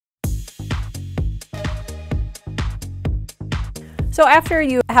So after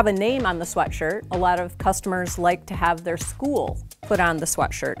you have a name on the sweatshirt, a lot of customers like to have their school put on the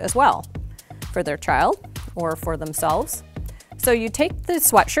sweatshirt as well for their child or for themselves. So you take the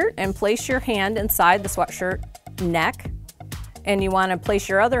sweatshirt and place your hand inside the sweatshirt neck, and you want to place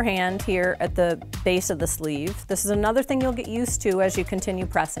your other hand here at the base of the sleeve. This is another thing you'll get used to as you continue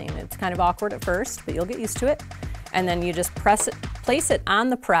pressing. It's kind of awkward at first, but you'll get used to it. And then you just press it, place it on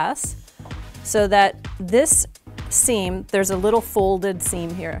the press so that this seam, there's a little folded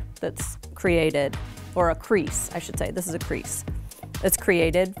seam here that's created, or a crease, I should say. This is a crease that's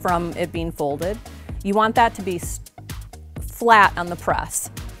created from it being folded. You want that to be flat on the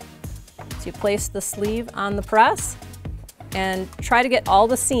press. So you place the sleeve on the press and try to get all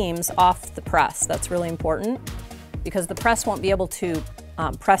the seams off the press. That's really important because the press won't be able to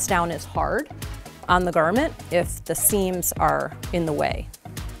press down as hard on the garment if the seams are in the way.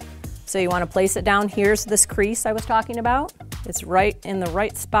 So you want to place it down. Here's this crease I was talking about. It's right in the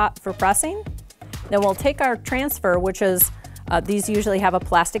right spot for pressing. Then we'll take our transfer, which is, these usually have a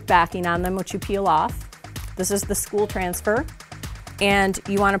plastic backing on them, which you peel off. This is the school transfer. And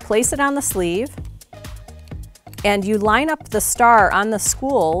you want to place it on the sleeve. And you line up the star on the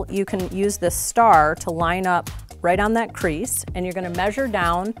school. You can use this star to line up right on that crease. And you're going to measure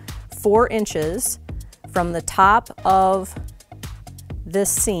down 4 inches from the top of this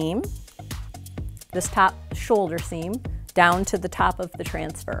seam, this top shoulder seam, down to the top of the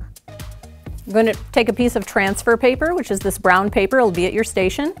transfer. I'm going to take a piece of transfer paper, which is this brown paper, it'll be at your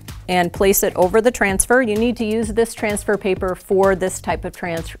station, and place it over the transfer. You need to use this transfer paper for this type of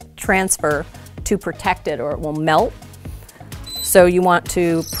transfer to protect it or it will melt. So you want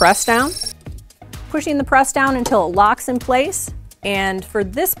to press down, pushing the press down until it locks in place. And for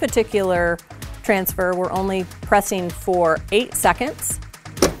this particular transfer, we're only pressing for 8 seconds.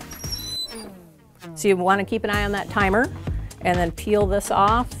 So you want to keep an eye on that timer and then peel this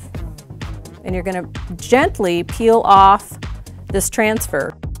off. And you're going to gently peel off this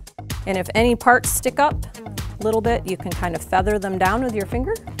transfer. And if any parts stick up a little bit, you can kind of feather them down with your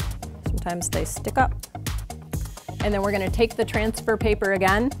finger. Sometimes they stick up. And then we're going to take the transfer paper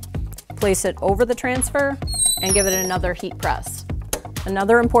again, place it over the transfer, and give it another heat press.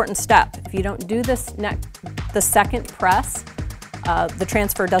 Another important step, if you don't do this the second press, the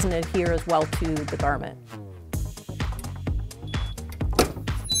transfer doesn't adhere as well to the garment.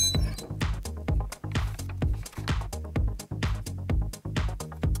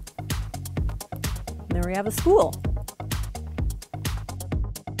 And there we have a school.